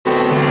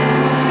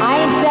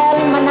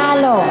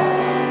Manalo.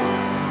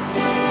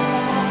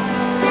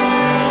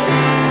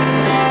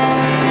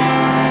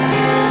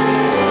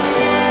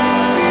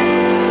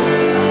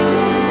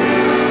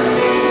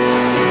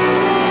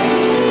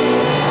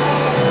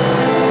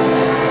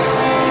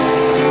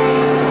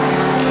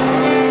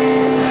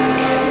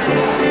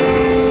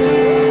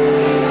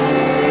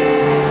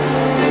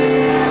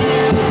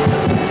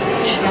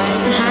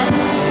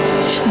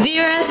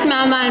 Dearest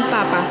Mama and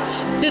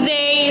Papa,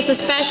 today is a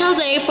special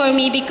day for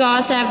me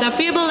because I have the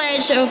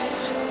privilege of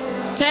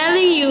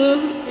telling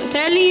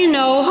you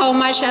know how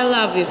much I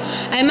love you.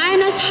 I might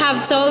not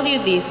have told you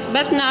this,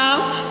 but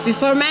now,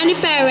 before many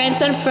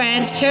parents and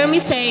friends hear me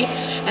say,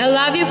 I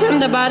love you from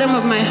the bottom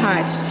of my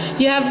heart.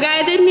 You have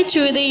guided me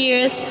through the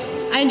years,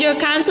 and your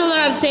counselor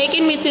have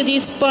taken me to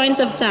these points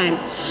of time.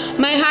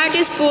 My heart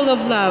is full of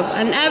love,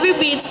 and every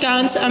beat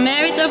counts a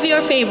merit of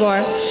your favor.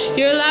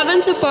 Your love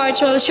and support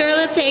will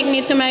surely take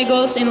me to my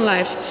goals in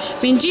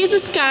life. When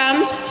Jesus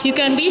comes, you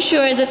can be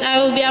sure that I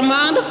will be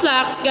among the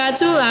flocks God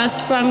will ask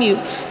from you.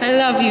 I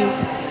love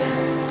you.